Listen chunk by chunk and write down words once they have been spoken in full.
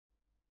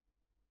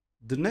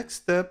The next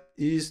step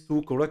is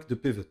to correct the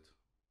pivot,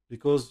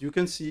 because you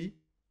can see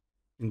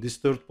in this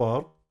third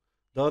part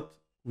that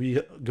we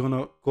are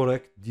gonna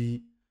correct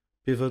the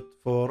pivot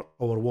for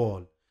our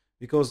wall.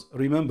 Because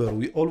remember,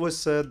 we always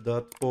said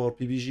that for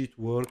PBG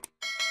to work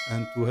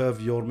and to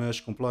have your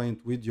mesh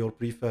compliant with your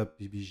prefab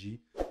PBG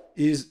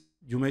is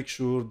you make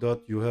sure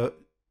that you have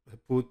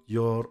put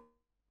your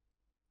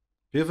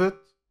pivot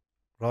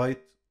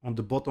right on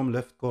the bottom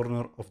left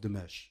corner of the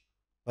mesh,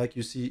 like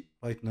you see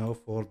right now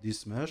for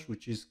this mesh,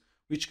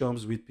 which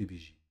comes with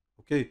PBG.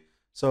 Okay,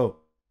 so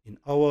in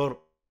our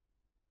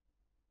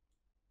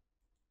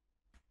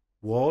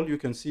wall, you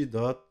can see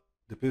that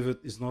the pivot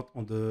is not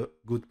on the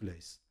good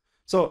place.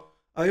 So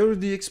I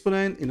already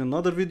explained in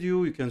another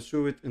video. You can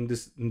show it in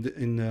this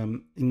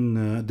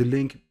the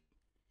link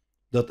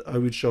that I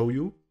will show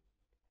you,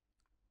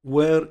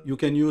 where you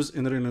can use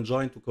Unreal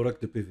Engine to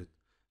correct the pivot.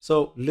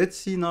 So let's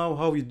see now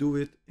how we do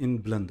it in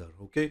Blender.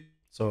 Okay,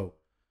 so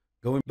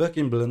going back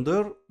in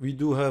Blender, we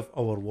do have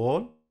our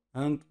wall,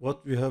 and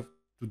what we have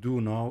to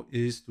do now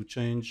is to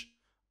change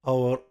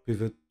our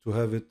pivot to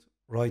have it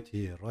right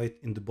here, right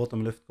in the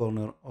bottom left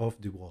corner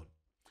of the wall.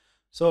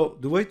 So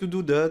the way to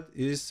do that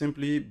is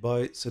simply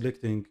by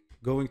selecting,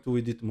 going to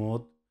edit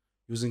mode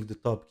using the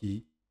tab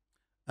key,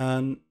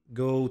 and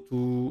go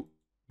to,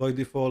 by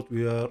default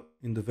we are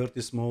in the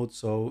vertex mode,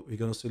 so we're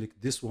going to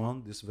select this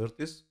one, this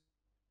vertex,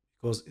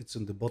 because it's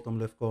in the bottom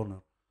left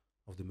corner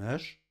of the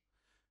mesh.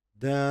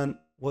 Then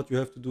what you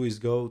have to do is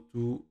go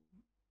to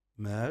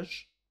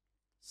mesh,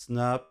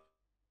 snap,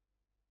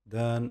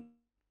 then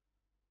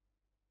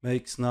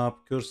make snap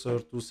cursor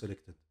to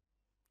selected.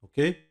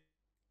 Okay,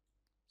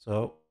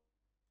 so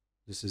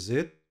this is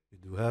it, we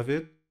do have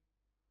it.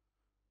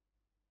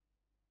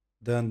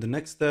 Then the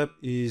next step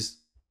is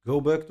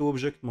go back to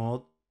object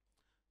mode,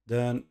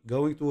 then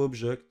going to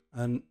object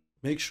and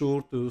make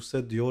sure to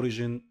set the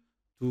origin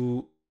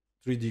to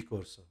 3D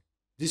cursor.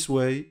 This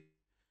way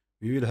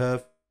we will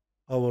have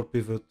our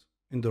pivot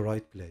in the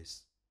right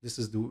place. This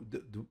is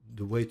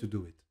the way to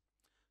do it.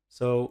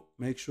 So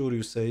make sure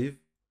you save.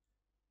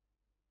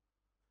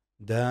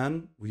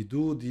 Then we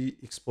do the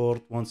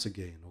export once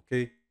again.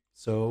 Okay,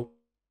 so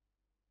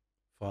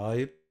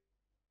file,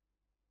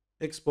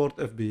 export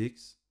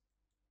FBX,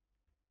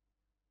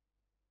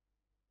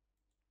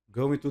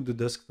 go into the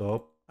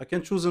desktop. I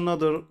can choose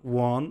another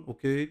one.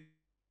 Okay,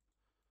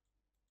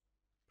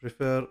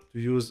 prefer to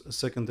use a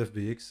second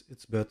FBX,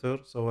 it's better,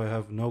 so I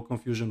have no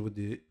confusion with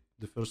the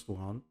first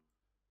one.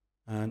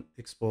 And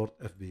export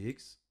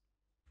FBX.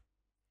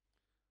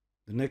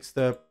 The next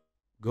step,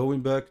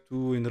 going back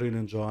to Unreal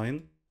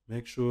Engine,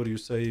 make sure you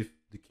save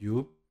the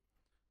cube.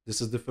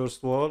 This is the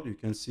first wall. You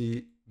can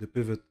see the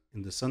pivot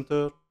in the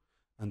center,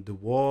 and the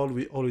wall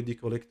we already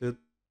collected.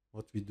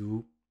 What we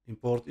do,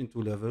 import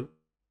into level.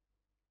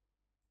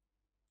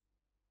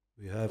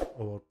 We have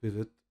our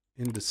pivot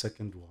in the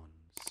second one.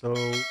 So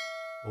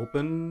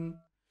open,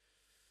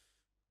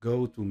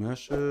 go to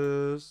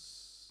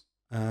meshes,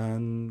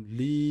 and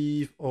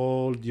leave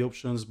all the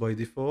options by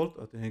default.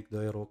 I think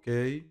they are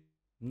okay.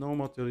 No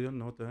material,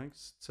 no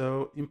thanks.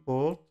 So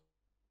import,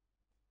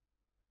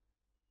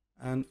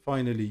 and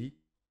finally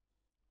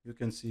you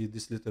can see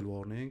this little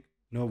warning.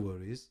 No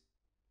worries,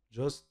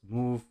 just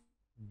move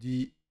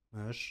the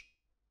mesh,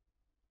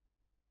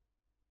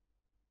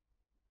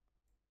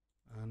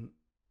 and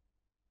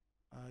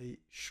I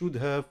should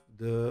have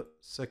the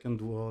second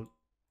wall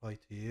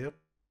right here.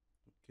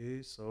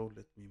 Okay, so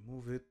let me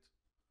move it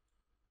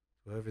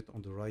to have it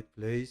on the right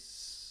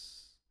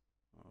place.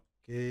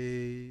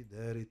 Okay,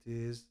 there it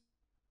is.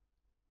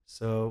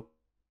 So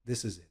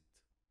this is it.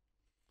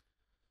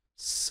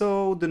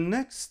 So the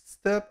next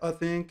step, I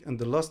think, and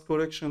the last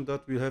correction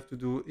that we have to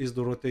do is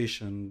the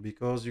rotation,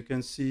 because you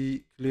can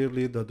see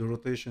clearly that the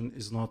rotation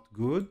is not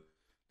good.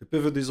 The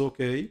pivot is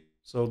okay,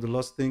 so the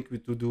last thing we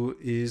to do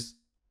is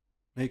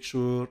make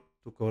sure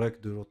to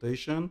correct the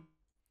rotation.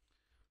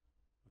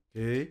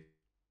 Okay,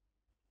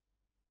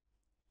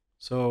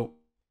 so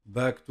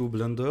back to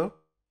Blender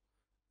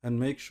and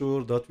make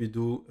sure that we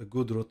do a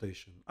good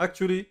rotation.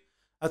 Actually,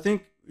 I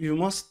think you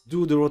must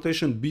do the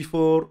rotation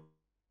before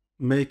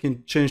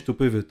making change to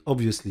pivot,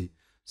 obviously.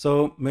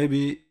 So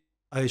maybe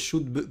I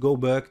should go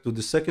back to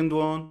the second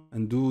one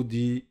and do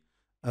the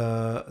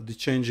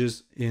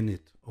changes in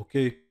it.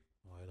 Okay,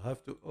 I'll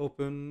have to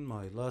open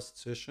my last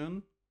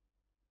session.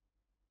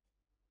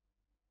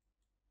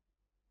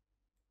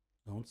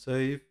 Don't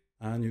save,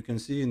 and you can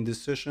see in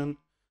this session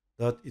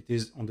that it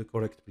is on the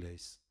correct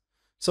place.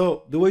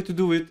 So the way to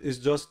do it is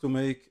just to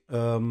make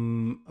a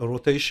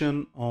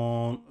rotation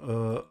on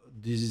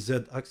the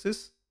Z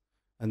axis,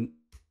 and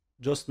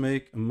just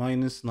make a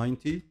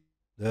 -90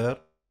 there,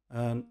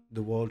 and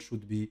the wall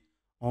should be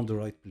on the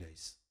right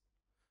place.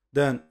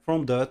 Then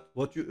from that,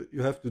 what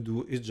you have to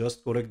do is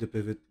just correct the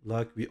pivot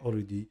like we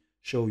already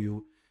show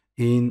you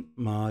in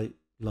my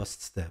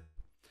last step.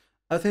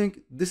 I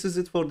think this is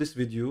it for this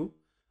video.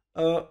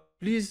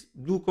 Please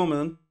do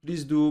comment,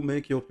 please do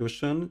make your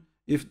question.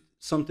 If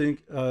something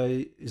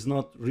is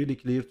not really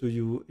clear to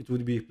you, it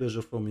would be a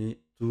pleasure for me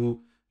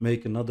to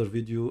make another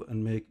video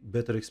and make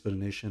better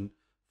explanation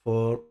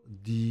for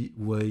the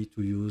way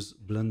to use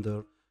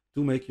Blender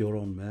to make your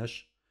own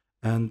mesh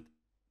and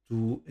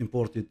to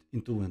import it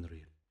into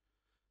Unreal.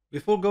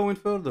 Before going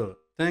further,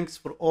 thanks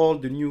for all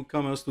the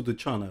newcomers to the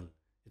channel.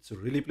 It's a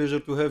really pleasure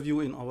to have you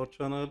in our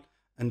channel,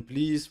 and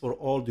please, for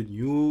all the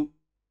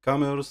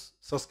newcomers,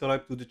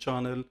 subscribe to the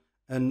channel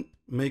and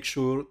make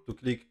sure to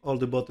click all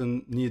the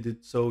buttons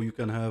needed so you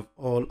can have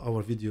all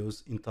our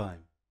videos in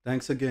time.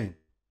 Thanks again.